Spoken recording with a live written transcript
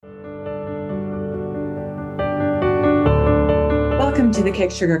to the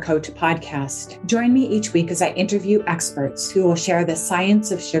Kick Sugar Coach podcast. Join me each week as I interview experts who will share the science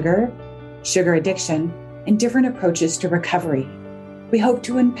of sugar, sugar addiction, and different approaches to recovery. We hope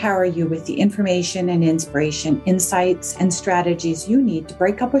to empower you with the information and inspiration, insights, and strategies you need to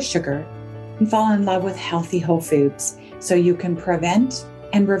break up with sugar and fall in love with healthy whole foods so you can prevent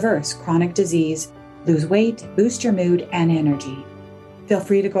and reverse chronic disease, lose weight, boost your mood and energy. Feel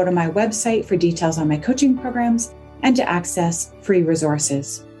free to go to my website for details on my coaching programs and to access free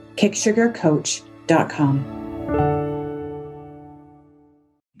resources, kicksugarcoach.com.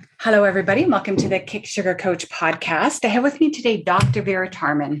 Hello, everybody. Welcome to the Kick Sugar Coach podcast. I have with me today Dr. Vera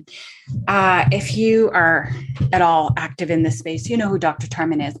Tarman. If you are at all active in this space, you know who Dr.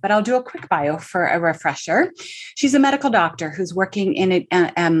 Tarman is, but I'll do a quick bio for a refresher. She's a medical doctor who's working in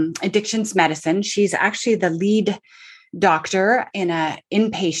addictions medicine. She's actually the lead doctor in an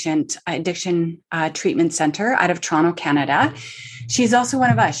inpatient addiction treatment center out of Toronto, Canada. She's also one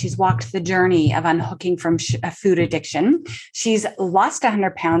of us. She's walked the journey of unhooking from food addiction. She's lost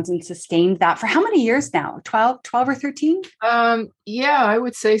 100 pounds and sustained that for how many years now? 12 or 13? Yeah, I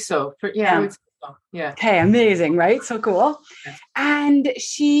would say so. I would say so. Yeah. Okay, amazing, right? So cool. Yeah. And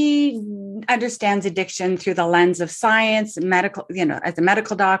she understands addiction through the lens of science, medical, as a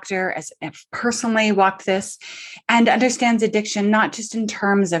medical doctor, as personally walked this, and understands addiction not just in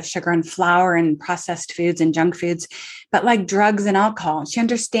terms of sugar and flour and processed foods and junk foods, but like drugs and alcohol. She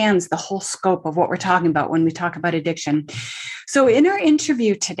understands the whole scope of what we're talking about when we talk about addiction. So in our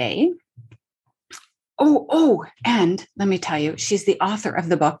interview today, and let me tell you, she's the author of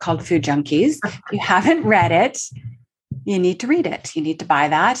the book called Food Junkies. If you haven't read it, you need to read it. You need to buy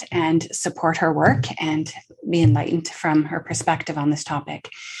that and support her work and be enlightened from her perspective on this topic.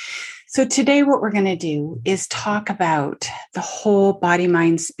 So today what we're going to do is talk about the whole body,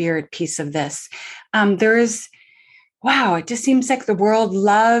 mind, spirit piece of this. It just seems like the world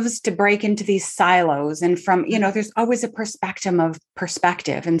loves to break into these silos. And from, there's always a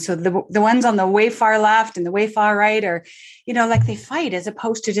perspective. And so the ones on the way far left and the way far right are, like they fight, as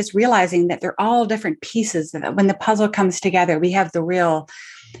opposed to just realizing that they're all different pieces. That when the puzzle comes together, we have the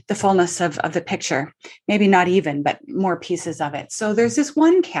fullness of the picture, maybe not even, but more pieces of it. So there's this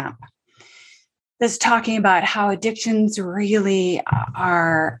one camp that's talking about how addictions really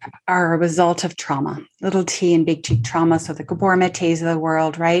are a result of trauma, little t and big T trauma. So the Gabor Matés of the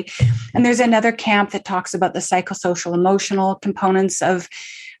world, right? And there's another camp that talks about the psychosocial, emotional components of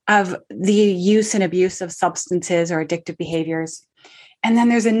the use and abuse of substances or addictive behaviors. And then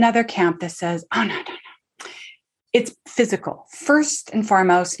there's another camp that says, oh, no. It's physical, first and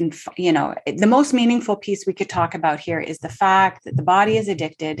foremost. And, the most meaningful piece we could talk about here is the fact that the body is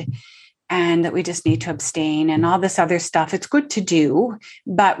addicted and that we just need to abstain and all this other stuff. It's good to do,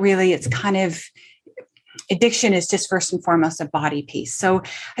 but really it's kind of, addiction is just first and foremost a body piece. So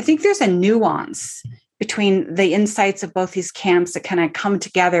I think there's a nuance between the insights of both these camps that kind of come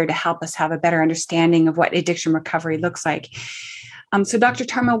together to help us have a better understanding of what addiction recovery looks like. So Dr.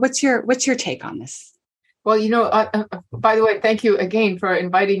 Tarman, what's your take on this? Well, by the way, thank you again for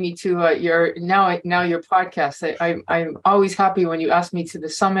inviting me to your podcast. I'm always happy when you ask me to the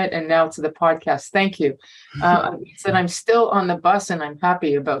summit and now to the podcast. Thank you. That I'm still on the bus and I'm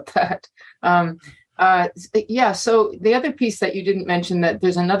happy about that. So the other piece that you didn't mention, that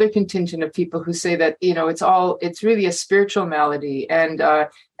there's another contingent of people who say that, it's really a spiritual malady. And I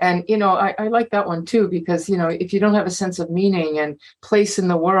like that one too, because, if you don't have a sense of meaning and place in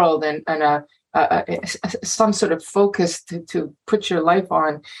the world and some sort of focus to put your life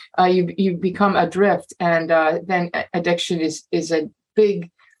on, you become adrift, and then addiction is a big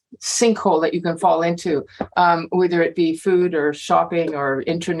sinkhole that you can fall into, whether it be food or shopping or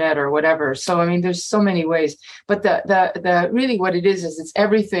internet or whatever. So there's so many ways, but the really what it is it's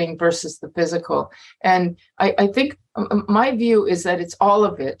everything versus the physical. And I think my view is that it's all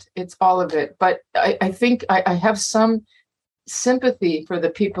of it. But I think I have some sympathy for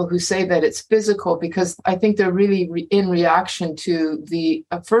the people who say that it's physical, because I think they're really in reaction to the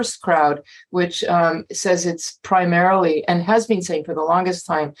first crowd, which says it's primarily, and has been saying for the longest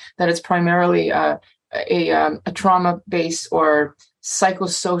time, that it's primarily a trauma-based or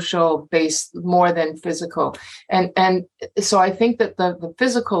psychosocial based more than physical. And so I think that the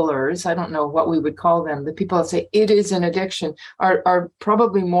physicalers, I don't know what we would call them, the people that say it is an addiction are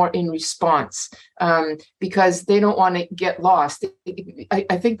probably more in response, because they don't want to get lost.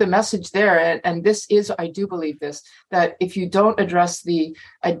 I think the message there, and this is, I do believe this, that if you don't address the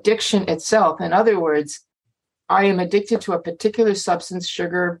addiction itself, in other words, I am addicted to a particular substance,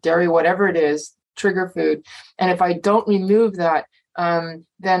 sugar, dairy, whatever it is, trigger food. And if I don't remove that,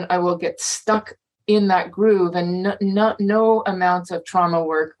 then I will get stuck in that groove, and no amount of trauma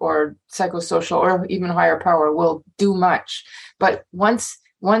work or psychosocial or even higher power will do much. But once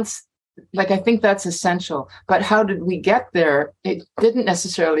like, I think that's essential. But how did we get there? It didn't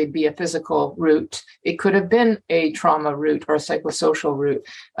necessarily be a physical route. It could have been a trauma route or a psychosocial route.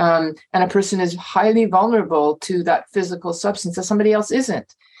 And a person is highly vulnerable to that physical substance that somebody else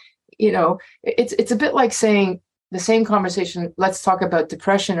isn't. It's a bit like saying the same conversation, let's talk about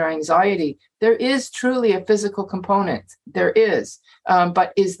depression or anxiety. There is truly a physical component. There is.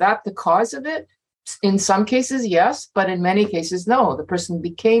 But is that the cause of it? In some cases, yes, but in many cases, no. The person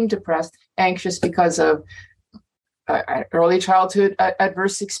became depressed, anxious because of early childhood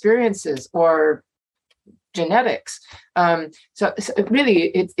adverse experiences or genetics. So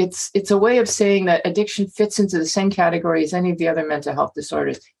really, it's a way of saying that addiction fits into the same category as any of the other mental health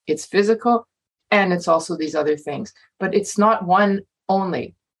disorders. It's physical, and it's also these other things, but it's not one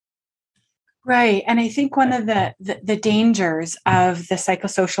only. Right. And I think one of the dangers of the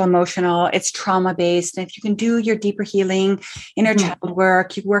psychosocial emotional, it's trauma-based. And if you can do your deeper healing, inner child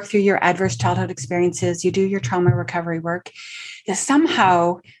work, you work through your adverse childhood experiences, you do your trauma recovery work, that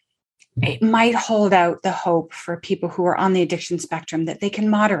somehow it might hold out the hope for people who are on the addiction spectrum that they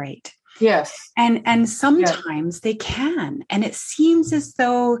can moderate. Yes. And sometimes they can. And it seems as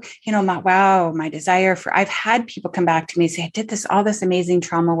though, my desire for, I've had people come back to me and say, I did all this amazing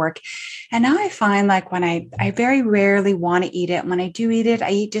trauma work. And now I find like when I very rarely want to eat it. When I do eat it, I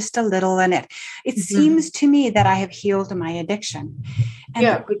eat just a little. And it seems to me that I have healed my addiction.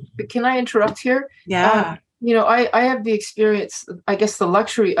 And but can I interrupt here? Yeah. I have the experience, I guess the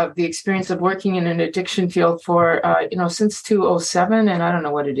luxury of the experience of working in an addiction field for, since 2007, and I don't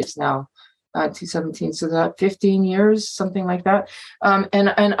know what it is now, 2017, so that 15 years, something like that.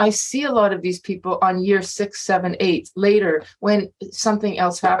 And I see a lot of these people on year 6, 7, 8 later when something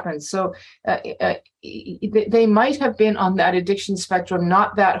else happens. So they might have been on that addiction spectrum,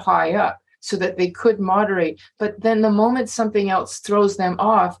 not that high up, so that they could moderate. But then the moment something else throws them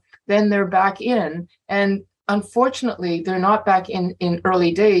off, then they're back in. And unfortunately, they're not back in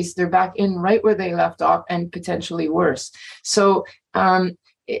early days. They're back in right where they left off and potentially worse. So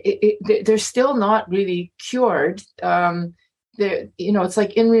they're still not really cured. It's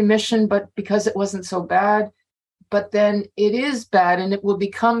like in remission, but because it wasn't so bad. But then it is bad, and it will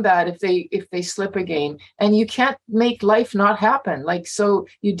become bad if they slip again. And you can't make life not happen. Like, so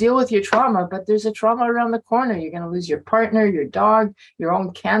you deal with your trauma, but there's a trauma around the corner. You're going to lose your partner, your dog, your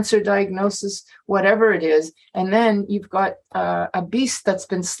own cancer diagnosis, whatever it is. And then you've got a beast that's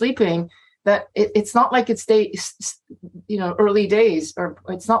been sleeping. That it's not like it's early days, or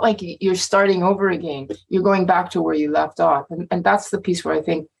it's not like you're starting over again. You're going back to where you left off. And that's the piece where I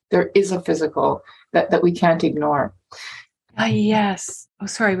think there is a physical that we can't ignore. Yes. Oh,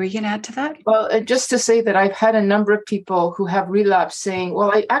 sorry. Were you going to add to that? Well, just to say that I've had a number of people who have relapsed saying, well,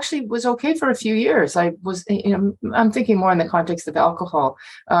 I actually was okay for a few years. I was, I'm thinking more in the context of alcohol,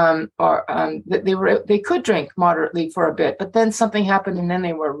 that they could drink moderately for a bit, but then something happened and then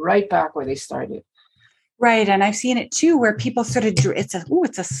they were right back where they started. Right. And I've seen it too, where people sort of, it's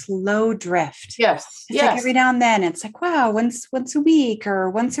a slow drift. Yes. It's like every now and then it's like, wow, once a week or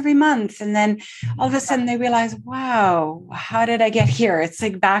once every month. And then all of a sudden they realize, wow, how did I get here? It's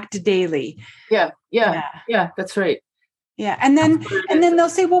like back to daily. Yeah. That's right. Yeah. And then they'll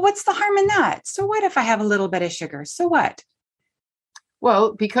say, well, what's the harm in that? So what if I have a little bit of sugar? So what?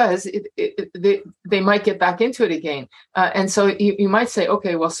 Well, because they might get back into it again. And so you might say,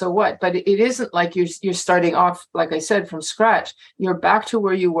 okay, well, so what? But it isn't like you're starting off, like I said, from scratch. You're back to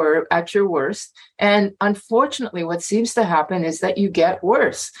where you were at your worst. And unfortunately, what seems to happen is that you get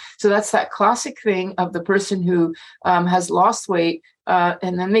worse. So that's that classic thing of the person who has lost weight,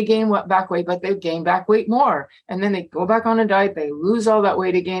 and then they gain back weight, but they gain back weight more. And then they go back on a diet, they lose all that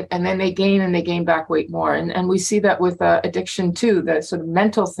weight again, and then they gain back weight more. And we see that with addiction too, the sort of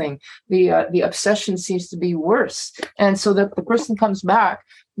mental thing. The obsession seems to be worse. And so the person comes back,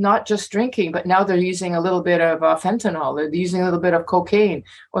 not just drinking, but now they're using a little bit of fentanyl, they're using a little bit of cocaine,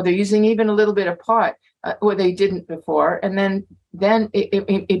 or they're using even a little bit of pot, where they didn't before. And then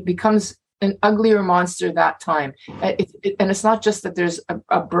it becomes an uglier monster that time. And it's not just that there's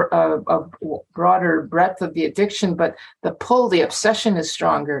a broader breadth of the addiction, but the obsession is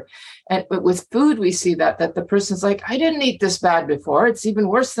stronger. And with food, we see that the person's like, I didn't eat this bad before. It's even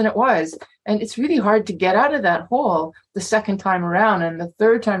worse than it was. And it's really hard to get out of that hole the second time around. And the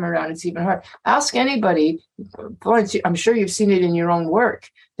third time around, it's even hard. Ask anybody, Florence, I'm sure you've seen it in your own work,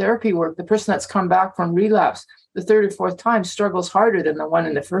 therapy work. The person that's come back from relapse the third or fourth time struggles harder than the one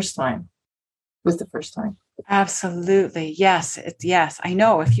in the first time. Was the first time. Absolutely. Yes. Yes. I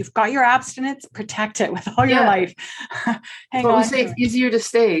know. If you've got your abstinence, protect it with all your life. Hang But we on say to it's it. easier to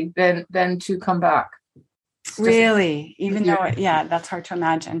stay than to come back. It's just Really, even easier. though, yeah, that's hard to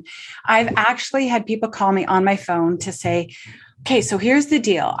imagine. I've actually had people call me on my phone to say, okay, so here's the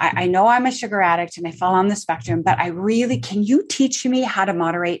deal. I know I'm a sugar addict and I fall on the spectrum, but can you teach me how to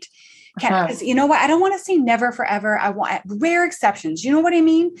moderate? Because you know what? I don't want to say never forever. I want rare exceptions. You know what I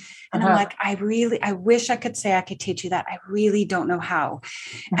mean? And I'm like, I wish I could say I could teach you that. I really don't know how.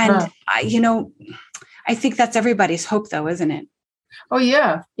 And I think that's everybody's hope though, isn't it? Oh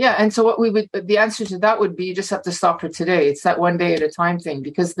yeah. Yeah. And so the answer to that would be you just have to stop for today. It's that one day at a time thing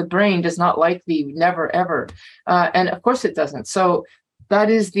because the brain does not like the never ever. And of course it doesn't. So that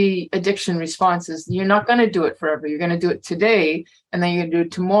is the addiction response is you're not going to do it forever. You're going to do it today and then you're going to do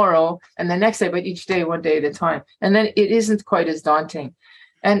it tomorrow and the next day, but each day, one day at a time. And then it isn't quite as daunting.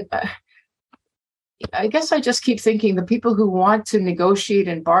 And I guess I just keep thinking the people who want to negotiate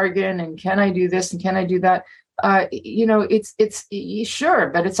and bargain and can I do this and can I do that? It's sure,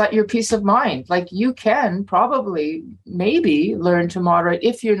 but it's at your peace of mind. Like you can probably maybe learn to moderate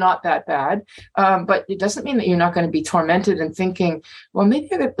if you're not that bad. But it doesn't mean that you're not going to be tormented and thinking, well, maybe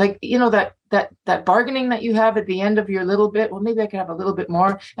that bargaining that you have at the end of your little bit, well, maybe I can have a little bit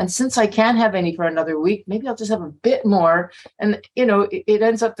more. And since I can't have any for another week, maybe I'll just have a bit more. And, it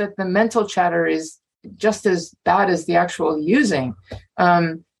ends up that the mental chatter is just as bad as the actual using.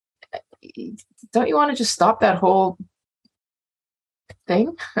 Don't you want to just stop that whole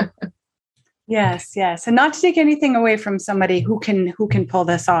thing? Yes, yes. And not to take anything away from somebody who can pull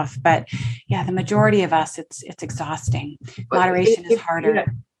this off, but yeah, the majority of us, it's exhausting. Moderation is harder. Yeah,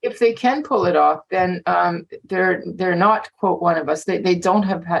 if they can pull it off, then they're not, quote, one of us. They don't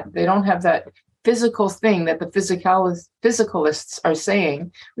have that physical thing that the physicalists are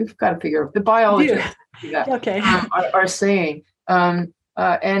saying. We've got to figure out the biologists are saying.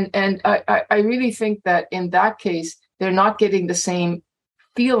 And I really think that in that case, they're not getting the same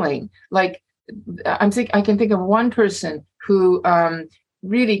feeling. Like I can think of one person who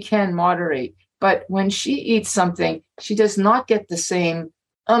really can moderate, but when she eats something, she does not get the same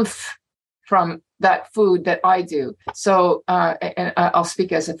oomph from that food that I do. So, and I'll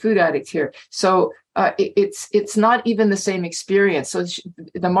speak as a food addict here. So it's not even the same experience. So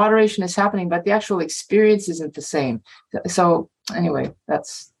the moderation is happening, but the actual experience isn't the same. So anyway,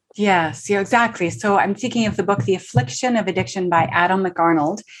 that's. Yes, yeah, exactly. So I'm thinking of the book, The Affliction of Addiction by Adam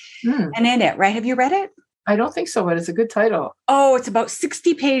McArnold. And in it, right? Have you read it? I don't think so, but it's a good title. Oh, it's about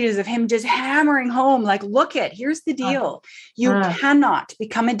 60 pages of him just hammering home, like, here's the deal. You cannot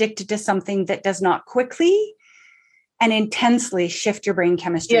become addicted to something that does not quickly and intensely shift your brain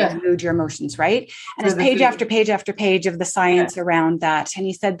chemistry, your mood, your emotions, right? And it's page after page after page of the science around that. And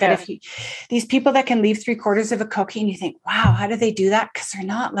he said that these people that can leave 3/4 of a cookie, and you think, wow, how do they do that? Because they're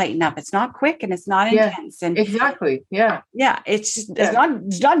not lighting up. It's not quick and it's not intense. And exactly. Yeah. Yeah. It's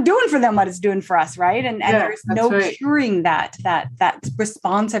not doing for them what it's doing for us, right? And there's no curing that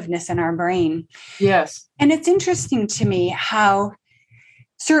responsiveness in our brain. Yes. And it's interesting to me how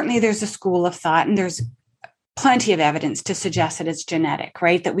certainly there's a school of thought and there's plenty of evidence to suggest that it's genetic,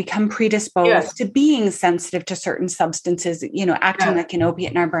 right? That we come predisposed to being sensitive to certain substances, acting like an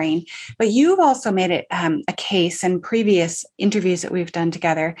opiate in our brain. But you've also made it a case in previous interviews that we've done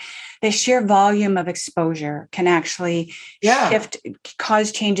together. The sheer volume of exposure can actually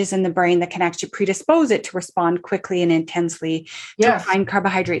cause changes in the brain that can actually predispose it to respond quickly and intensely to refined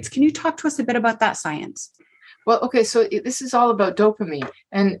carbohydrates. Can you talk to us a bit about that science? Well, okay, so this is all about dopamine,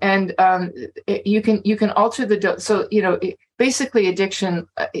 and you can alter the dose. So basically, addiction.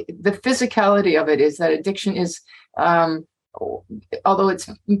 The physicality of it is that addiction is, although it's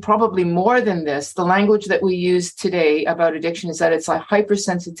probably more than this. The language that we use today about addiction is that it's a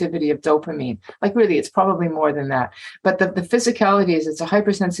hypersensitivity of dopamine. Like really, it's probably more than that. But the physicality is it's a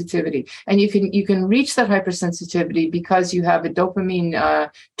hypersensitivity, and you can reach that hypersensitivity because you have a dopamine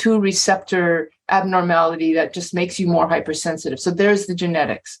 2 receptor abnormality that just makes you more hypersensitive. So there's the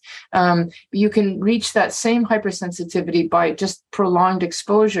genetics. You can reach that same hypersensitivity by just prolonged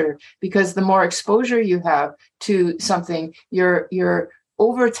exposure, because the more exposure you have to something, you're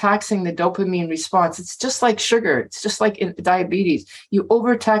overtaxing the dopamine response. It's just like sugar. It's just like in diabetes. You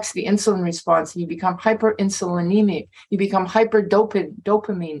overtax the insulin response and you become hyperinsulinemic. You become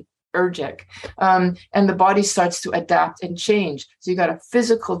dopamine ergic, and the body starts to adapt and change. So you got a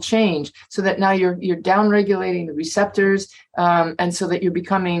physical change, so that now you're down regulating the receptors, and so that you're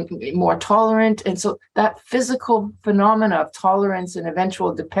becoming more tolerant. And so that physical phenomena of tolerance and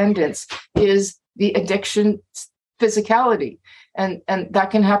eventual dependence is the addiction physicality, and that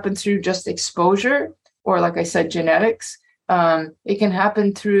can happen through just exposure or like I said, genetics. It can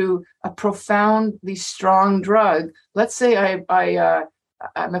happen through a profoundly strong drug. Let's say I'm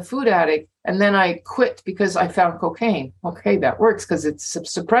a food addict, and then I quit because I found cocaine. Okay, that works because it's a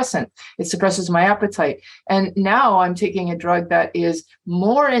suppressant. It suppresses my appetite. And now I'm taking a drug that is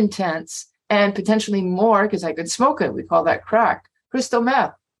more intense and potentially more, because I could smoke it. We call that crack. Crystal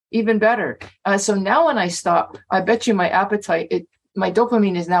meth, even better. So now when I stop, I bet you my appetite, my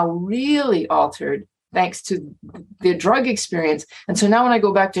dopamine is now really altered thanks to the drug experience. And so now when I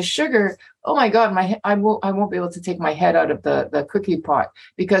go back to sugar, oh my God, I won't be able to take my head out of the cookie pot,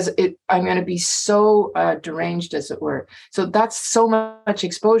 because I'm going to be so deranged, as it were. So that's so much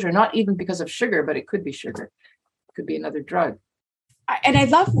exposure, not even because of sugar, but it could be sugar. It could be another drug. And I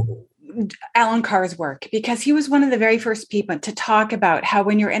love Alan Carr's work, because he was one of the very first people to talk about how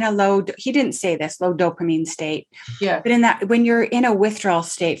when you're in a he didn't say this, low dopamine state, yeah, but in that, when you're in a withdrawal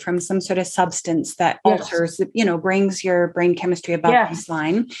state from some sort of substance that alters, brings your brain chemistry above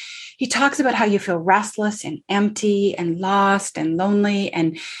baseline, he talks about how you feel restless and empty and lost and lonely.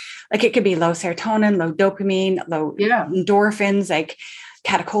 And like, it could be low serotonin, low dopamine, low endorphins, like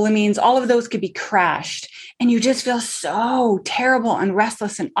catecholamines, all of those could be crashed. And you just feel so terrible and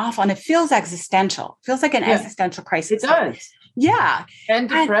restless and awful. And it feels existential. It feels like an existential crisis. It does. Yeah. And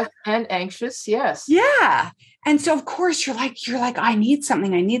depressed and anxious. Yes. Yeah. And so, of course, you're like, I need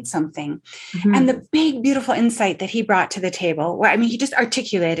something. Mm-hmm. And the big, beautiful insight that he brought to the table, he just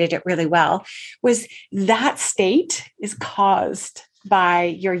articulated it really well, was that state is caused by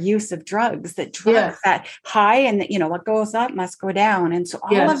your use of drugs, that high, and what goes up must go down. And so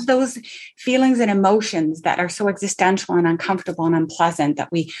all of those feelings and emotions that are so existential and uncomfortable and unpleasant, that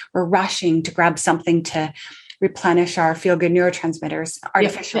we're rushing to grab something to replenish our feel-good neurotransmitters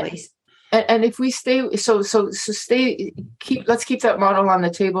artificially. And if we stay, let's keep that model on the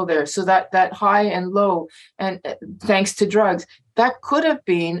table there. So that high and low, and thanks to drugs, that could have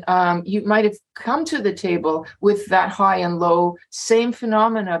been, you might have come to the table with that high and low, same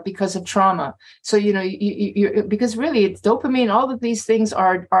phenomena because of trauma. So, you because really it's dopamine, all of these things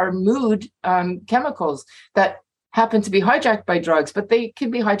are mood chemicals that happen to be hijacked by drugs, but they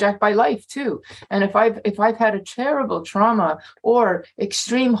can be hijacked by life too. And if I've had a terrible trauma or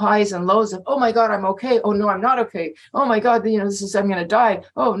extreme highs and lows of, oh my God, I'm okay. Oh no, I'm not okay. Oh my God, I'm going to die.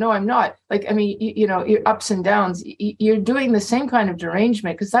 Oh no, I'm not. Your ups and downs, you're doing the same kind of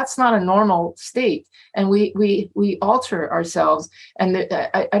derangement, because that's not a normal state. And we alter ourselves. And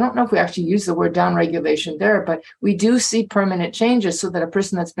I don't know if we actually use the word downregulation there, but we do see permanent changes, so that a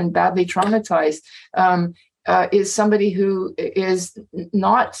person that's been badly traumatized, is somebody who is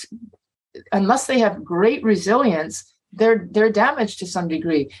not, unless they have great resilience, they're damaged to some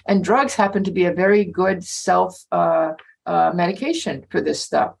degree. And drugs happen to be a very good self medication for this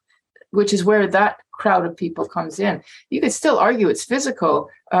stuff, which is where that crowd of people comes in. You could still argue it's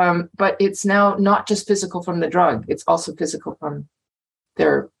physical, but it's now not just physical from the drug. It's also physical from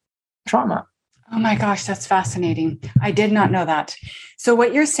their trauma. Oh my gosh, that's fascinating. I did not know that. So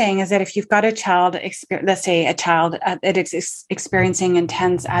what you're saying is that if you've got a child, let's say a child that is experiencing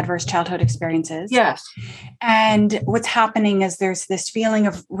intense adverse childhood experiences. Yes. And what's happening is there's this feeling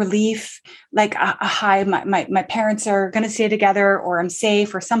of relief, like a high, my parents are going to stay together, or I'm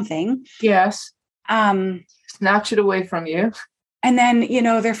safe, or something. Yes. Snatch it away from you. And then,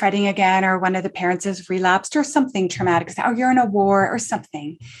 they're fighting again, or one of the parents has relapsed, or something traumatic. Oh, you're in a war or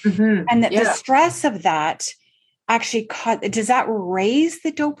something. Mm-hmm. And the stress of that actually does that raise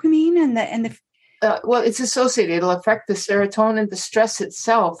the dopamine and the well, it's associated. It'll affect the serotonin. The stress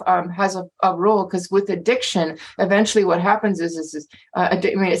itself has a role, because with addiction, eventually what happens is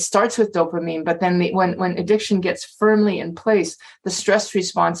it starts with dopamine, but then when addiction gets firmly in place, the stress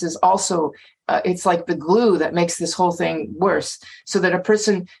response is also it's like the glue that makes this whole thing worse, so that a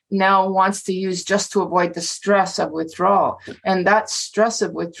person now wants to use just to avoid the stress of withdrawal. And that stress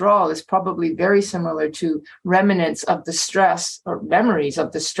of withdrawal is probably very similar to remnants of the stress, or memories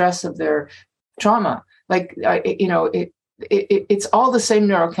of the stress of their trauma. It's all the same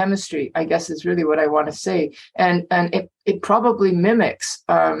neurochemistry, I guess, is really what I want to say. And it probably mimics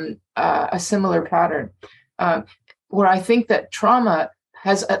a similar pattern, where I think that trauma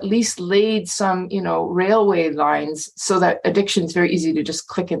has at least laid some, railway lines, so that addiction is very easy to just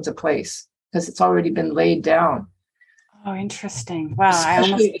click into place, because it's already been laid down. Oh, interesting. Wow.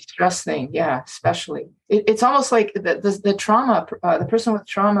 Especially the stress thing. Yeah, especially. It's almost like the trauma, the person with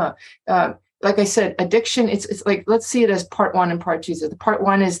trauma, like I said, addiction, it's like, let's see it as part one and part two. So the part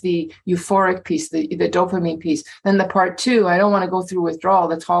one is the euphoric piece, the dopamine piece. Then the part two, I don't want to go through withdrawal,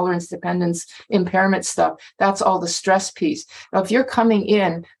 the tolerance, dependence, impairment stuff. That's all the stress piece. Now, if you're coming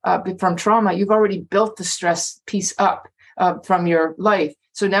in from trauma, you've already built the stress piece up from your life.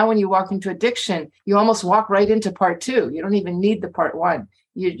 So now when you walk into addiction, you almost walk right into part two. You don't even need the part one.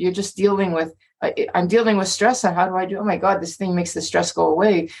 You're just dealing with, I'm dealing with stress. And how do I do? Oh my God, this thing makes the stress go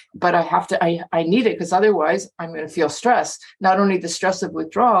away. But I need it, because otherwise I'm going to feel stress. Not only the stress of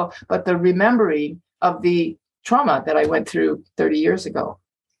withdrawal, but the remembering of the trauma that I went through 30 years ago.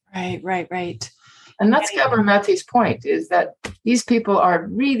 Right. And that's Gabor Mate's point, is that these people are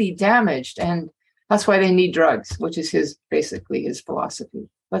really damaged, and that's why they need drugs, which is basically his philosophy.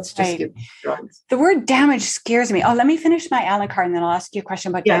 Let's just give drugs. The word damage scares me. Oh, let me finish my Alan Carr, and then I'll ask you a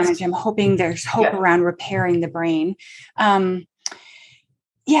question about damage. I'm hoping there's hope around repairing the brain. So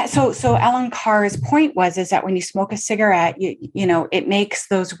Alan Carr's point is that when you smoke a cigarette, you know, it makes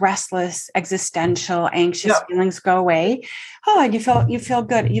those restless, existential, anxious feelings go away. Oh, and you feel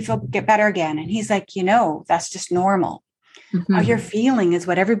good. You get better again. And he's like, you know, that's just normal. Mm-hmm. How you're feeling is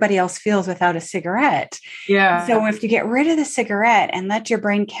what everybody else feels without a cigarette. Yeah. So if you get rid of the cigarette and let your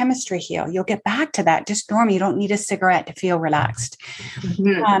brain chemistry heal, you'll get back to that just normal. You don't need a cigarette to feel relaxed.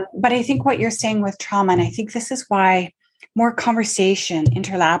 Mm-hmm. But I think what you're saying with trauma, and I think this is why more conversation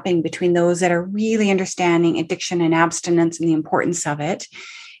interlapping between those that are really understanding addiction and abstinence and the importance of it,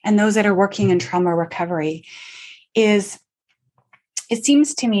 and those that are working in trauma recovery, is it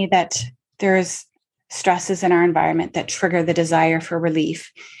seems to me that there's stresses in our environment that trigger the desire for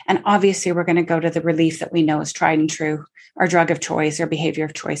relief. And obviously we're going to go to the relief that we know is tried and true, our drug of choice or behavior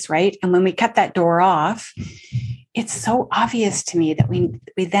of choice, right? And when we cut that door off, it's so obvious to me that we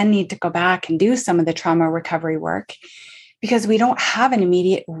then need to go back and do some of the trauma recovery work, because we don't have an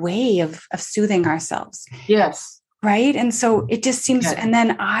immediate way of soothing ourselves. Yes. Right. And so it just seems, and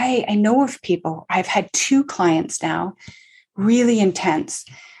then I know of people, I've had 2 clients now, really intense.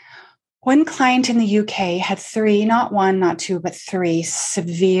 One client in the UK had 3, not 1, not 2, but 3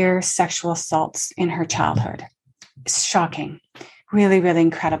 severe sexual assaults in her childhood. It's shocking. Really, really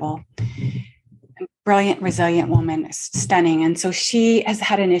incredible. Brilliant, resilient woman, stunning. And so she has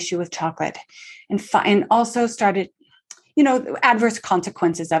had an issue with chocolate and also started, you know, adverse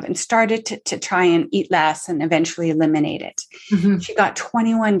consequences of it, and started to try and eat less and eventually eliminate it. Mm-hmm. She got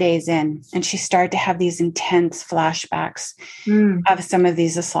 21 days in and she started to have these intense flashbacks of some of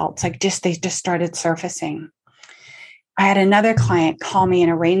these assaults. They just started surfacing. I had another client call me in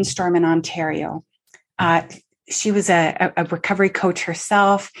a rainstorm in Ontario. She was a recovery coach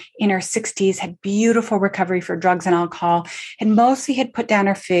herself, in her 60s, had beautiful recovery for drugs and alcohol, and mostly had put down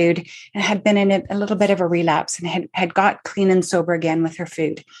her food and had been in a little bit of a relapse and had got clean and sober again with her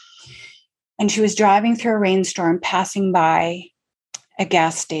food. And she was driving through a rainstorm, passing by a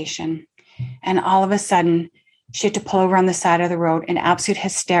gas station. And all of a sudden, she had to pull over on the side of the road in absolute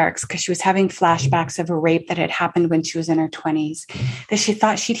hysterics because she was having flashbacks of a rape that had happened when she was in her 20s, that she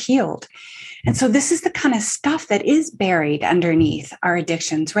thought she'd healed. And so this is the kind of stuff that is buried underneath our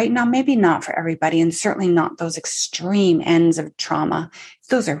addictions right now. Maybe not for everybody, and certainly not those extreme ends of trauma.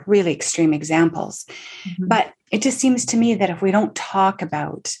 Those are really extreme examples. Mm-hmm. But it just seems to me that if we don't talk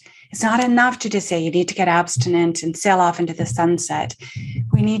about, it's not enough to just say you need to get abstinent and sail off into the sunset.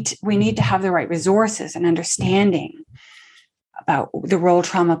 We need to have the right resources and understanding about the role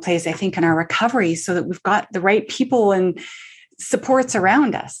trauma plays, I think, in our recovery, so that we've got the right people and supports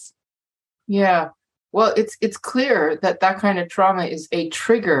around us. Yeah. Well, it's clear that kind of trauma is a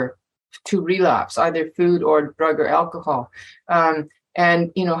trigger to relapse, either food or drug or alcohol.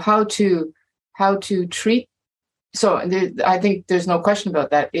 And you know, how to treat. So I think there's no question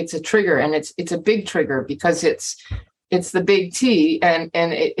about that. It's a trigger, and it's a big trigger, because it's the big T, and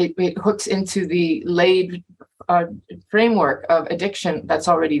it hooks into the laid framework of addiction that's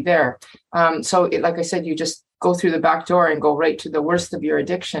already there. So like I said, you just go through the back door and go right to the worst of your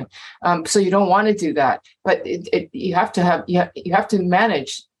addiction. So you don't want to do that, but you have to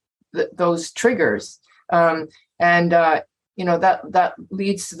manage those triggers. You know, that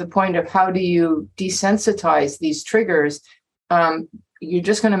leads to the point of, how do you desensitize these triggers? You're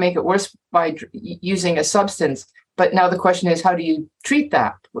just going to make it worse by using a substance. But now the question is, how do you treat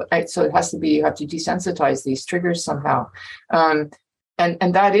that? Right? So it has to be, you have to desensitize these triggers somehow. And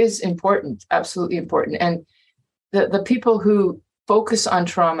that is important, absolutely important. And the people who focus on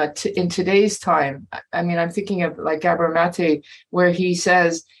trauma in today's time, I mean, I'm thinking of like Gabor Mate, where he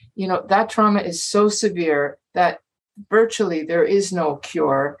says, you know, that trauma is so severe that virtually there is no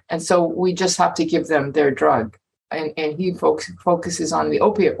cure. And so we just have to give them their drug. and he focuses on the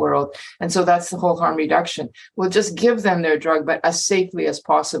opiate world. And so that's the whole harm reduction. We'll just give them their drug, but as safely as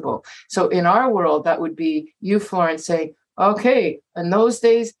possible. So in our world, that would be you, Florence, saying, okay, in those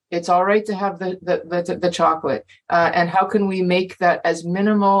days, it's all right to have the chocolate. And how can we make that as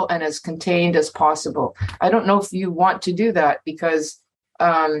minimal and as contained as possible? I don't know if you want to do that because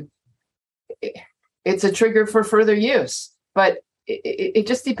it's a trigger for further use, but it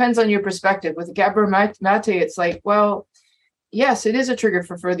just depends on your perspective. With Gabor Mate, it's like, well, yes, it is a trigger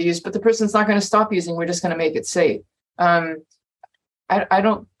for further use, but the person's not going to stop using. We're just going to make it safe. I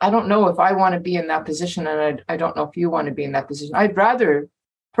don't know if I want to be in that position, and I don't know if you want to be in that position. I'd rather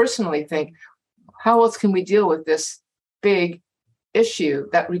personally think, how else can we deal with this big issue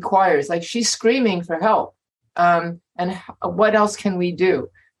that requires, like, she's screaming for help, and what else can we do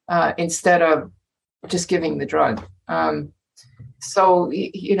instead of just giving the drug? So,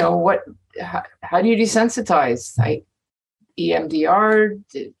 you know, how do you desensitize? EMDR,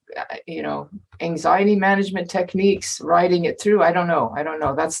 you know, anxiety management techniques, riding it through. I don't know.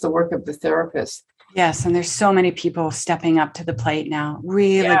 That's the work of the therapist. Yes. And there's so many people stepping up to the plate now,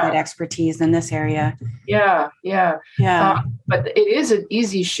 really good expertise in this area. Yeah. But it is an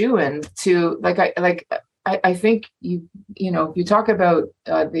easy shoe-in to I think you talk about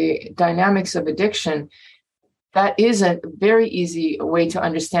the dynamics of addiction. That is a very easy way to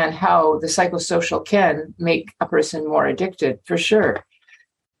understand how the psychosocial can make a person more addicted, for sure.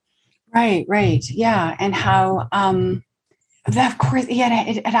 Right. Yeah. And how, of course,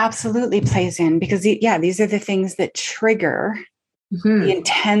 it absolutely plays in because, these are the things that trigger the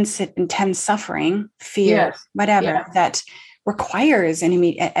intense suffering, fear, whatever, that requires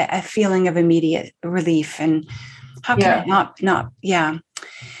a feeling of immediate relief. And how can it not? Yeah.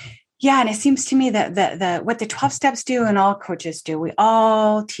 And it seems to me that what the 12 steps do and all coaches do, we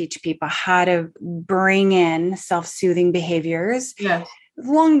all teach people how to bring in self-soothing behaviors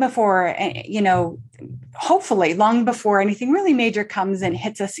long before, hopefully long before anything really major comes and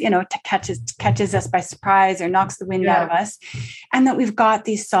hits us, catches us by surprise or knocks the wind out of us. And that we've got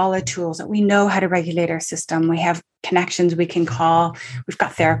these solid tools, that we know how to regulate our system. We have connections we can call. We've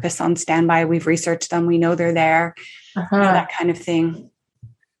got therapists on standby. We've researched them. We know they're there, that kind of thing.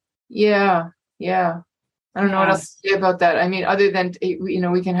 Yeah. I don't know what else to say about that. I mean, other than,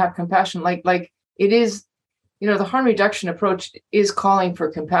 we can have compassion, like it is, the harm reduction approach is calling for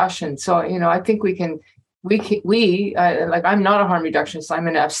compassion. So, I think I'm not a harm reductionist. I'm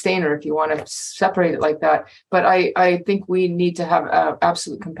an abstainer, if you want to separate it like that. But I think we need to have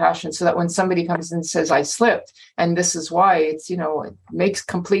absolute compassion so that when somebody comes and says, I slipped, and this is why, it makes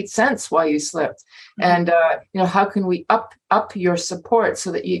complete sense why you slipped. And, how can we up your support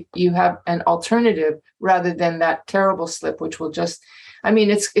so that you have an alternative rather than that terrible slip, which will just,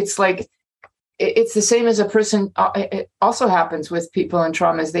 it's like, it's the same as a person. It also happens with people in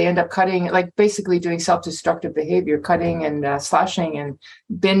traumas. They end up cutting, like basically doing self-destructive behavior, cutting and slashing and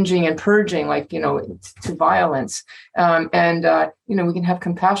binging and purging, to violence. We can have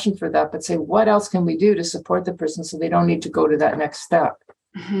compassion for that, but say, what else can we do to support the person so they don't need to go to that next step?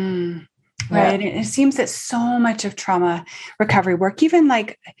 Mm-hmm. Right. It seems that so much of trauma recovery work, even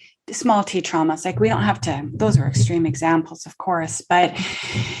like small T traumas, like we don't have to, those are extreme examples, of course, but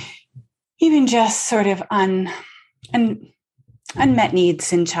even just sort of unmet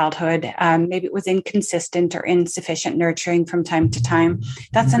needs in childhood, maybe it was inconsistent or insufficient nurturing from time to time.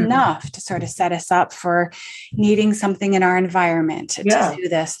 That's enough to sort of set us up for needing something in our environment to do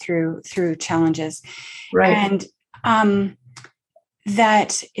this through challenges. Right. And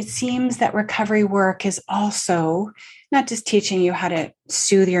that it seems that recovery work is also not just teaching you how to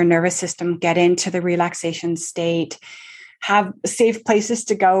soothe your nervous system, get into the relaxation state, have safe places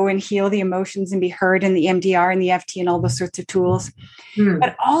to go and heal the emotions and be heard in the EMDR and the EFT and all those sorts of tools,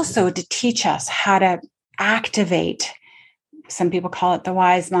 but also to teach us how to activate, some people call it the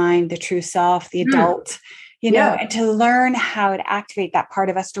wise mind, the true self, the adult, and to learn how to activate that part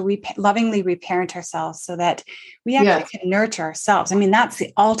of us to lovingly reparent ourselves so that we actually can nurture ourselves. I mean, that's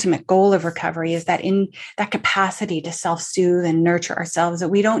the ultimate goal of recovery, is that in that capacity to self-soothe and nurture ourselves, that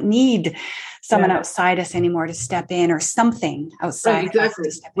we don't need someone outside us anymore to step in, or something outside us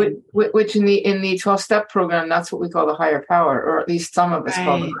to step in. Which in the 12-step program, that's what we call the higher power, or at least some of us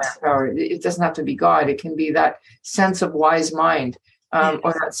call the higher power. It doesn't have to be God. It can be that sense of wise mind,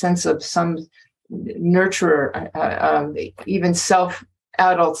 or that sense of some nurturer, even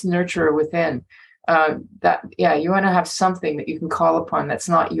self-adults nurturer within. You want to have something that you can call upon that's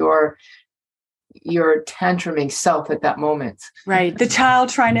not your your tantruming self at that moment. Right. The child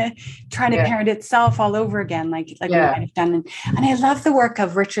trying to parent itself all over again, like we might have done. And I love the work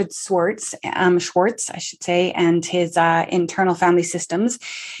of Richard Schwartz, I should say, and his internal family systems,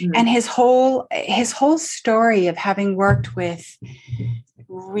 and his whole story of having worked with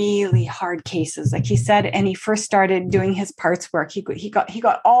really hard cases. Like he said, and he first started doing his parts work. He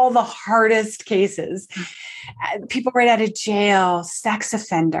got all the hardest cases, people right out of jail, sex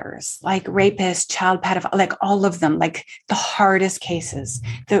offenders, like rapists, child pedophiles, like all of them, like the hardest cases,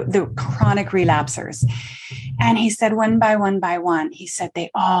 the chronic relapsers. And he said, one by one, he said they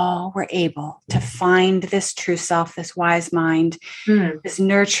all were able to find this true self, this wise mind, this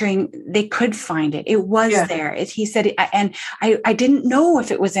nurturing. They could find it. It was there. He said, and I didn't know if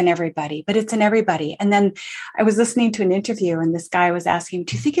it was in everybody, but it's in everybody. And then I was listening to an interview and this guy was asking,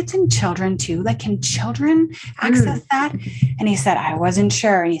 do you think it's in children too? Like, can children access that? And he said, I wasn't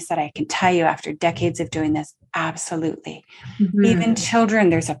sure. And he said, I can tell you after decades of doing this, absolutely. Even children,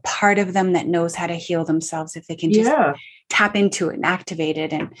 there's a part of them that knows how to heal themselves if they can just tap into it and activate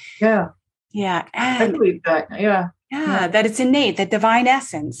it. And and I believe that. that it's innate, that divine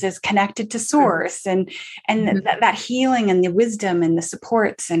essence is connected to source, and that healing and the wisdom and the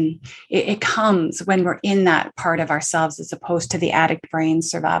supports, and it comes when we're in that part of ourselves, as opposed to the addict brain,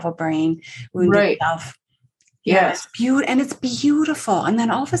 survival brain, wounded self. Yes. It's beautiful. And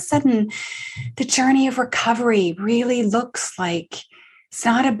then all of a sudden, the journey of recovery really looks like it's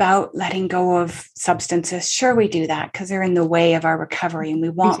not about letting go of substances. Sure, we do that because they're in the way of our recovery, and we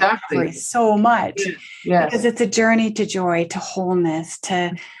want recovery so much because it's a journey to joy, to wholeness,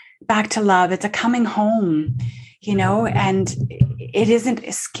 to back to love. It's a coming home, and it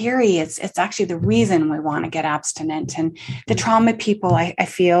isn't scary. It's actually the reason we want to get abstinent. And the trauma people, I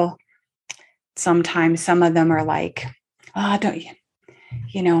feel sometimes some of them are like, don't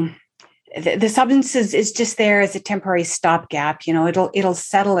you, the substance is just there as a temporary stopgap. It'll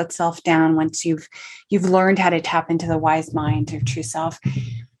settle itself down once you've learned how to tap into the wise mind of true self.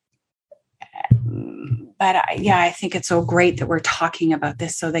 But I think it's so great that we're talking about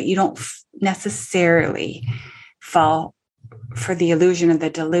this so that you don't necessarily fall for the illusion or the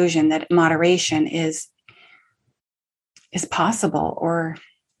delusion that moderation is possible, or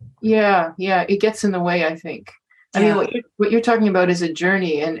it gets in the way, I think. I mean, what you're talking about is a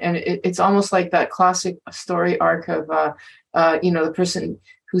journey, and it's almost like that classic story arc of, the person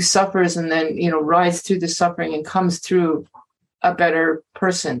who suffers and then, rides through the suffering and comes through a better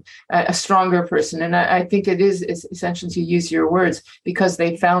person, a stronger person. And I think it is essential to use your words, because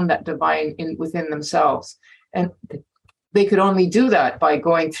they found that divine within themselves. And they could only do that by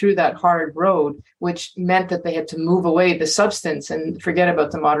going through that hard road, which meant that they had to move away the substance and forget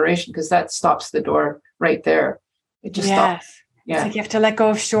about the moderation, because that stops the door right there. It just stops. Yeah. It's like you have to let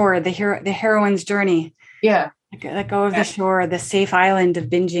go of shore, the heroine's journey. Yeah. Let go of the shore, the safe island of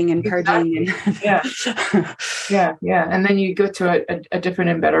binging and purging. Exactly. And then you go to a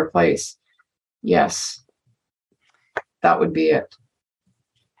different and better place. Yes. That would be it.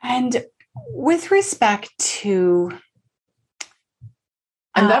 And with respect to...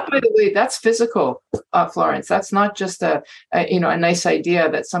 And that, by the way, that's physical, Florence. That's not just a nice idea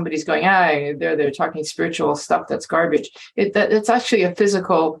that somebody's going, they're talking spiritual stuff. That's garbage. It's actually a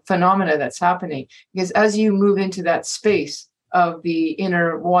physical phenomena that's happening, because as you move into that space of the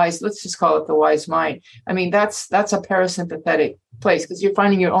inner wise, let's just call it the wise mind. I mean, that's a parasympathetic place, because you're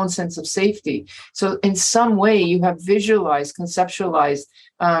finding your own sense of safety. So in some way you have visualized, conceptualized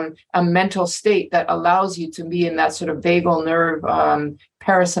a mental state that allows you to be in that sort of vagal nerve,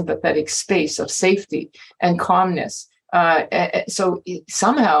 parasympathetic space of safety and calmness. So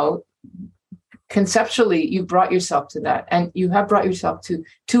somehow, conceptually, you brought yourself to that, and you have brought yourself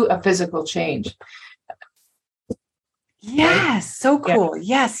to a physical change. Yes, right? So cool.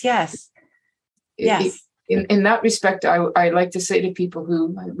 Yeah. Yes. In that respect, I like to say to people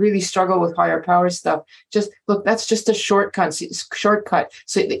who really struggle with higher power stuff, just look, that's just a shortcut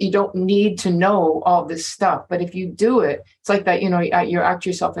so that you don't need to know all this stuff. But if you do it, it's like that, you act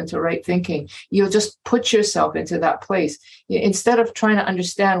yourself into right thinking. You'll just put yourself into that place. Instead of trying to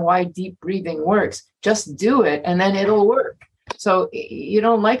understand why deep breathing works, just do it and then it'll work. So you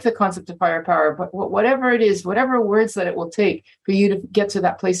don't like the concept of higher power, but whatever it is, whatever words that it will take for you to get to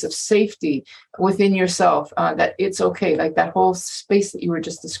that place of safety within yourself, that it's okay, like that whole space that you were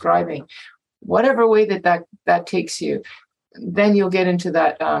just describing, whatever way that takes you, then you'll get into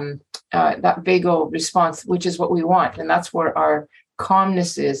that vagal response, which is what we want. And that's where our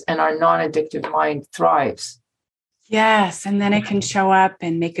calmness is, and our non-addictive mind thrives. Yes. And then it can show up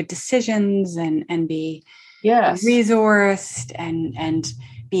and make good decisions and be resourced and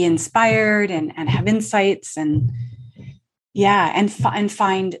be inspired and have insights and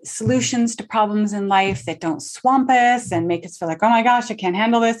find solutions to problems in life that don't swamp us and make us feel like, oh my gosh, I can't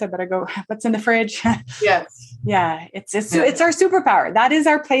handle this. I better go. What's in the fridge? Yes. Yeah. It's our superpower. That is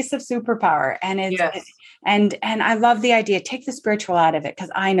our place of superpower. And and I love the idea. Take the spiritual out of it.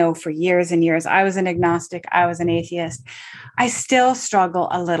 Cause I know for years and years, I was an agnostic. I was an atheist. I still struggle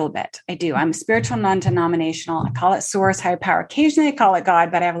a little bit. I do. I'm spiritual, non-denominational. I call it source, higher power. Occasionally I call it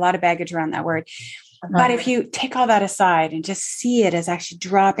God, but I have a lot of baggage around that word. But if you take all that aside and just see it as actually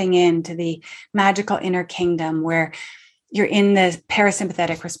dropping into the magical inner kingdom where you're in the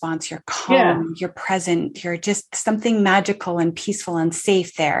parasympathetic response, you're calm, you're present, you're just something magical and peaceful and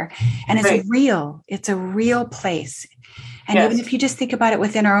safe there. And it's a real place. And even if you just think about it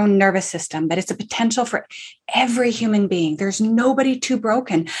within our own nervous system, but it's a potential for every human being. There's nobody too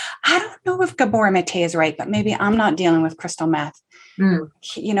broken. I don't know if Gabor Mate is right, but maybe I'm not dealing with crystal meth.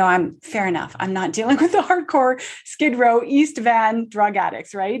 I'm fair enough. I'm not dealing with the hardcore Skid Row East Van drug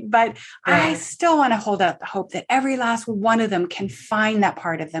addicts, right? But I still want to hold out the hope that every last one of them can find that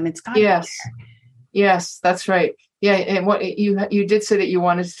part of them. It's got to be there. Yes, that's right. Yeah, and what you did say that you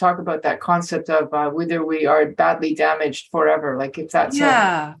wanted to talk about that concept of whether we are badly damaged forever, like if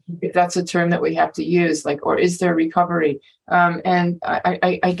that's a term that we have to use, like, or is there recovery? And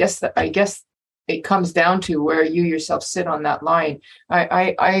I guess it comes down to where you yourself sit on that line.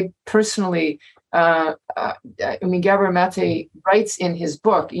 I personally, Gabor Mate writes in his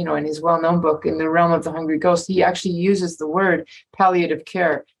book, in his well-known book, In the Realm of the Hungry Ghost, he actually uses the word palliative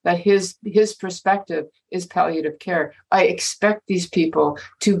care, that his perspective is palliative care. I expect these people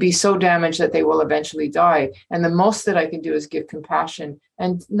to be so damaged that they will eventually die. And the most that I can do is give compassion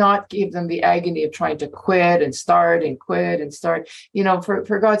and not give them the agony of trying to quit and start and quit and start.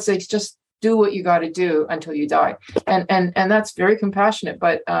 For God's sakes, just do what you got to do until you die. And that's very compassionate.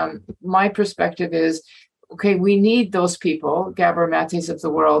 But my perspective is, okay, we need those people, Gabor Mates of the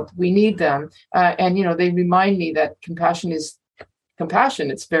world. We need them. And they remind me that compassion is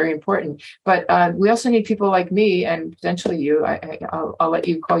compassion. It's very important. But we also need people like me and potentially you. I'll let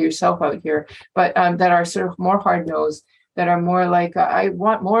you call yourself out here, but that are sort of more hard-nosed, that are more like, I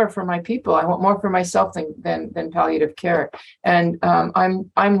want more for my people. I want more for myself than palliative care. And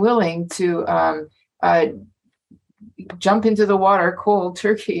I'm willing to jump into the water cold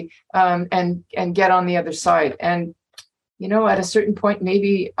turkey and get on the other side. And, at a certain point,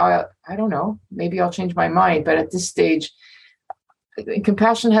 maybe, I don't know, maybe I'll change my mind. But at this stage,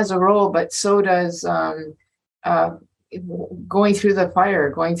 compassion has a role, but so does going through the fire,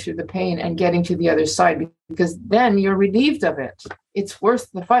 going through the pain and getting to the other side, because then you're relieved of it. It's worth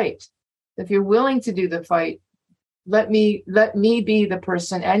the fight. If you're willing to do the fight, let me be the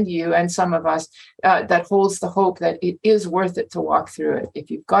person, and you and some of us, that holds the hope that it is worth it to walk through it. If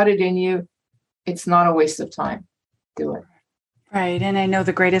you've got it in you, it's not a waste of time. Do it. Right. And I know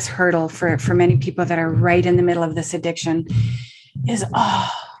the greatest hurdle for many people that are right in the middle of this addiction is, I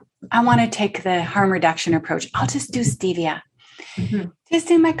want to take the harm reduction approach. I'll just do stevia. Mm-hmm. Just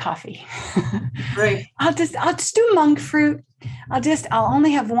in my coffee. Right. I'll just do monk fruit. I'll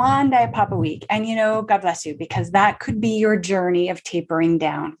only have one diet pop a week. And, God bless you, because that could be your journey of tapering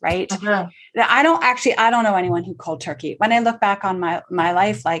down. Right. Uh-huh. I don't know anyone who cold turkey. When I look back on my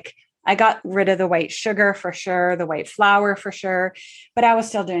life, like I got rid of the white sugar for sure, the white flour for sure, but I was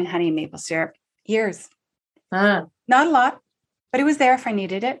still doing honey and maple syrup years. Not a lot, but it was there if I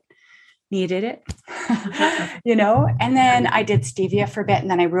needed it. And then I did stevia for a bit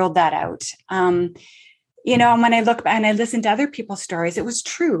and then I ruled that out. And when I look back and I listened to other people's stories, it was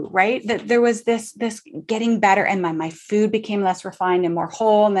true, right? That there was this getting better and my food became less refined and more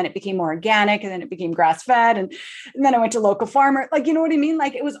whole. And then it became more organic and then it became grass fed. And then I went to local farmer, like, you know what I mean?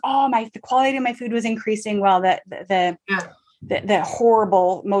 Like it was the quality of my food was increasing while the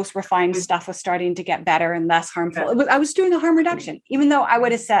horrible, most refined stuff was starting to get better and less harmful. I was doing a harm reduction, even though I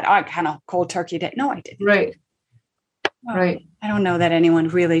would have said, I kind of cold turkeyed it. No, I didn't. Right. Well, right. I don't know that anyone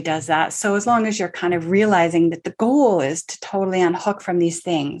really does that. So as long as you're kind of realizing that the goal is to totally unhook from these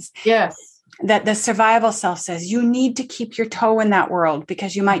things. Yes. That the survival self says you need to keep your toe in that world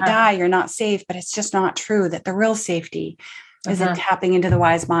because you might die, you're not safe, but it's just not true. That the real safety is in tapping into the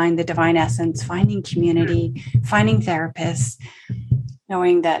wise mind, the divine essence, finding community, finding therapists,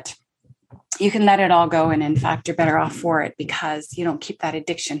 knowing that you can let it all go. And in fact, you're better off for it because you don't keep that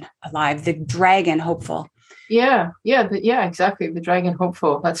addiction alive. The dragon hopeful. Yeah, exactly. The dragon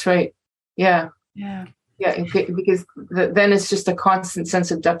hopeful. That's right. Yeah. Because then it's just a constant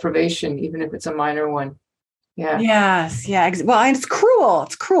sense of deprivation, even if it's a minor one. Yeah. Yes. Yeah. Well, and it's cruel.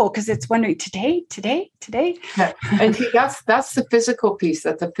 It's cruel because it's wondering today. Yeah. And see, that's the physical piece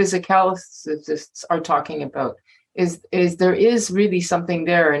that the physicalists are talking about. Is there is really something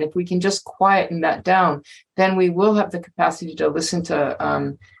there, and if we can just quieten that down, then we will have the capacity to listen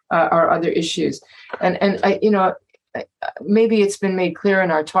to our other issues. And I, maybe it's been made clear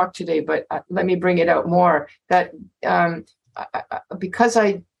in our talk today, but let me bring it out more. That because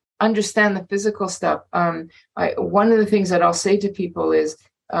I understand the physical stuff, one of the things that I'll say to people is,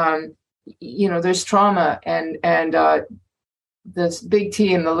 there's trauma and this big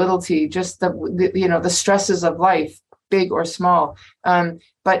T and the little T, just the stresses of life, big or small.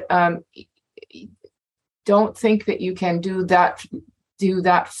 But don't think that you can do that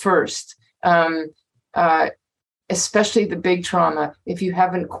first, especially the big trauma, if you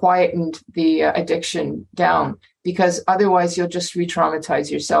haven't quietened the addiction down, because otherwise you'll just re-traumatize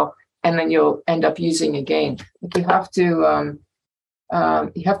yourself and then you'll end up using again. You have to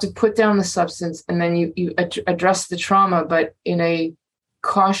put down the substance, and then you address the trauma, but in a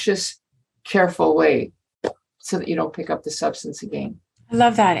cautious, careful way, so that you don't pick up the substance again. I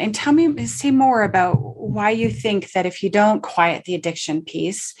love that. And say more about why you think that if you don't quiet the addiction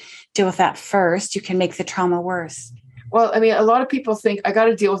piece, deal with that first, you can make the trauma worse. Well, I mean, a lot of people think I got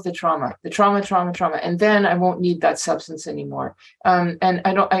to deal with the trauma, and then I won't need that substance anymore. And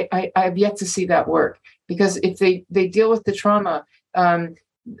I have yet to see that work, because if they deal with the trauma,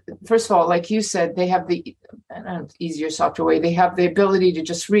 first of all, like you said, they have the easier, softer way. They have the ability to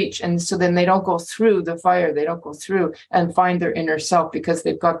just reach. And so then they don't go through the fire. They don't go through and find their inner self, because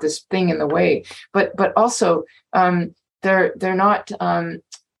they've got this thing in the way. But also, they're not,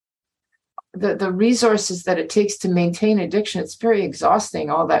 the resources that it takes to maintain addiction. It's very exhausting,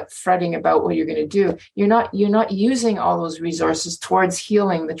 all that fretting about what you're going to do. You're not using all those resources towards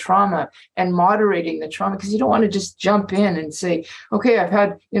healing the trauma and moderating the trauma, because you don't want to just jump in and say, okay, I've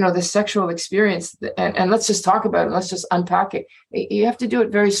had this sexual experience, and let's just talk about it, let's just unpack it. You have to do it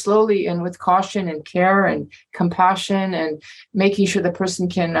very slowly and with caution and care and compassion, and making sure the person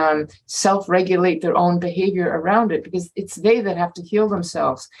can self-regulate their own behavior around it, because it's they that have to heal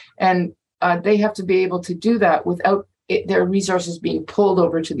themselves, and they have to be able to do that without their resources being pulled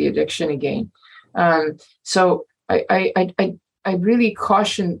over to the addiction again. So I really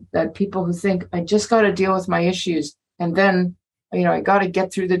caution that people who think, I just got to deal with my issues, and then I got to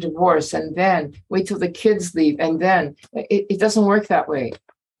get through the divorce, and then wait till the kids leave, and then it doesn't work that way.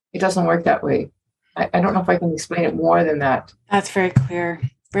 It doesn't work that way. I don't know if I can explain it more than that. That's very clear.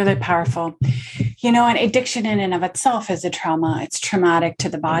 Really powerful. And addiction in and of itself is a trauma. It's traumatic to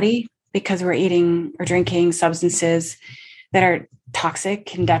the body, because we're eating or drinking substances that are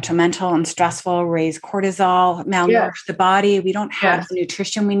toxic and detrimental and stressful, raise cortisol, malnourish the body. We don't have the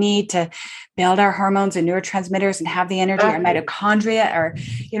nutrition we need to build our hormones and neurotransmitters and have the energy. Our mitochondria, or,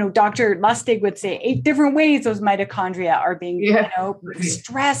 Dr. Lustig would say 8 different ways those mitochondria are being,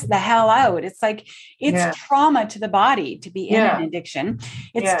 stressed the hell out. It's like, it's trauma to the body to be in an addiction.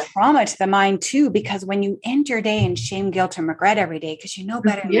 It's trauma to the mind too, because when you end your day in shame, guilt, and regret every day, because you know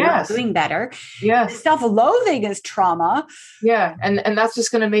better and you're not doing better, self-loathing is trauma. Yeah. And that's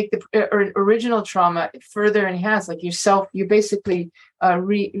just going to make the original trauma further enhanced. Like you're basically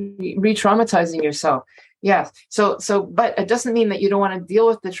re-traumatizing yourself. Yes. So, but it doesn't mean that you don't want to deal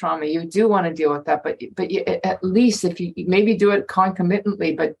with the trauma. You do want to deal with that, but at least if you maybe do it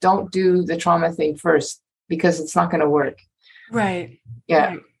concomitantly, but don't do the trauma thing first, because it's not going to work. Right.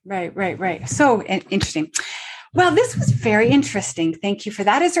 Yeah. Right. So interesting. Well, this was very interesting. Thank you for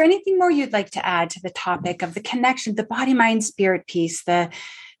that. Is there anything more you'd like to add to the topic of the connection, the body, mind, spirit piece, the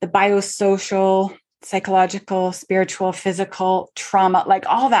biosocial, psychological, spiritual, physical, trauma, like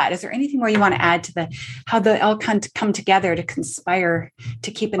all that? Is there anything more you want to add to how they all come together to conspire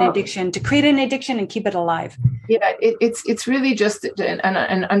to keep an addiction, to create an addiction and keep it alive? Yeah, it's really just an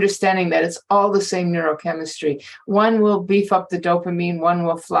understanding that it's all the same neurochemistry. One will beef up the dopamine, one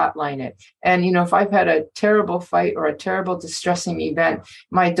will flatline it. And, if I've had a terrible fight or a terrible distressing event,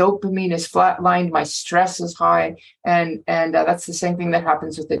 my dopamine is flatlined, my stress is high. And that's the same thing that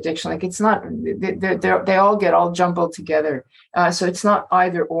happens with addiction. Like, it's not, they all get all jumbled together. So it's not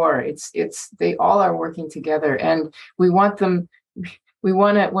either or, they all are working together, and we want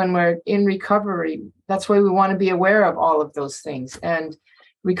it when we're in recovery. That's why we want to be aware of all of those things. And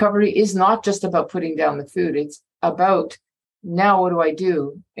recovery is not just about putting down the food. It's about, now what do I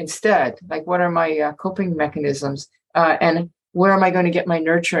do instead? Like, what are my coping mechanisms? And where am I going to get my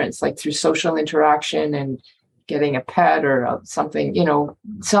nurturance? Like through social interaction and getting a pet or something,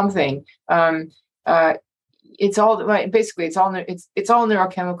 something. It's all basically it's all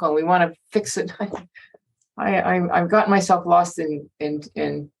neurochemical. And we want to fix it. I've gotten myself lost in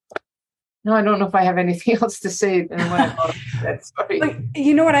no, I don't know if I have anything else to say than what I've said. Sorry. But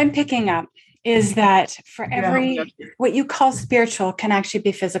you know what I'm picking up is that for what you call spiritual can actually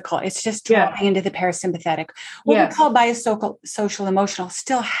be physical. It's just dropping into the parasympathetic. What we call biosocial, social, emotional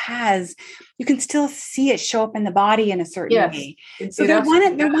still has, you can still see it show up in the body in a certain way. So they're one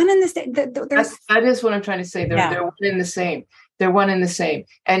in the same. That is what I'm trying to say. They're one in the same. They're one in the same.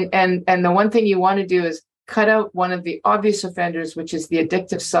 And the one thing you want to do is cut out one of the obvious offenders, which is the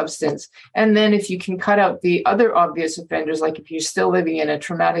addictive substance. And then if you can cut out the other obvious offenders, like if you're still living in a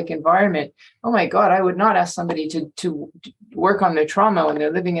traumatic environment, oh my God, I would not ask somebody to work on their trauma when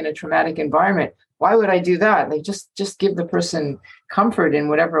they're living in a traumatic environment. Why would I do that? Like just give the person comfort in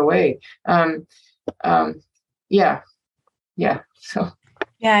whatever way. So.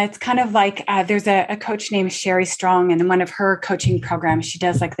 Yeah, it's kind of like there's a coach named Sherry Strong, and in one of her coaching programs, she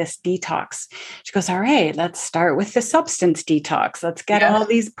does like this detox. She goes, all right, let's start with the substance detox. Let's get all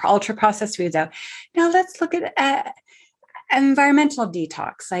these ultra processed foods out. Now let's look at environmental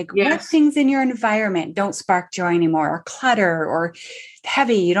detox. Like what things in your environment don't spark joy anymore, or clutter, or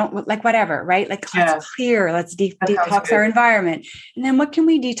heavy, you don't like whatever, right? Like let's clear, let's detox our environment. And then what can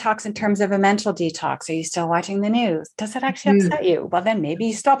we detox in terms of a mental detox? Are you still watching the news? Does it actually upset you? Well, then maybe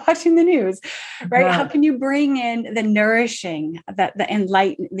you stop watching the news, right? How can you bring in the nourishing, the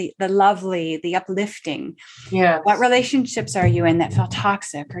enlightened, the lovely, the uplifting? Yeah. What relationships are you in that feel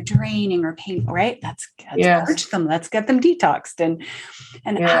toxic or draining or painful, right? Let's purge them. Let's get them detoxed and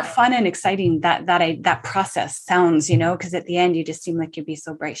how fun and exciting that process sounds, because at the end you just seem like you'd be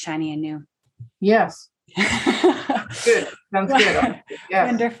so bright, shiny, and new. Yes. Good. Sounds good. Yes.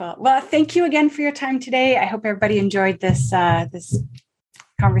 Wonderful. Well, thank you again for your time today. I hope everybody enjoyed this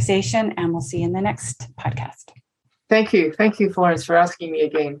conversation, and we'll see you in the next podcast. Thank you. Thank you, Florence, for asking me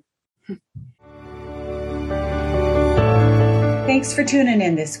again. Thanks for tuning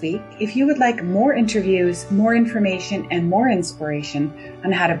in this week. If you would like more interviews, more information, and more inspiration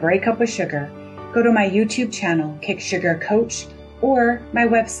on how to break up with sugar, go to my YouTube channel, Kick Sugar Coach, or my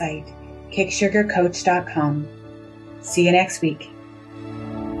website, kicksugarcoach.com. See you next week.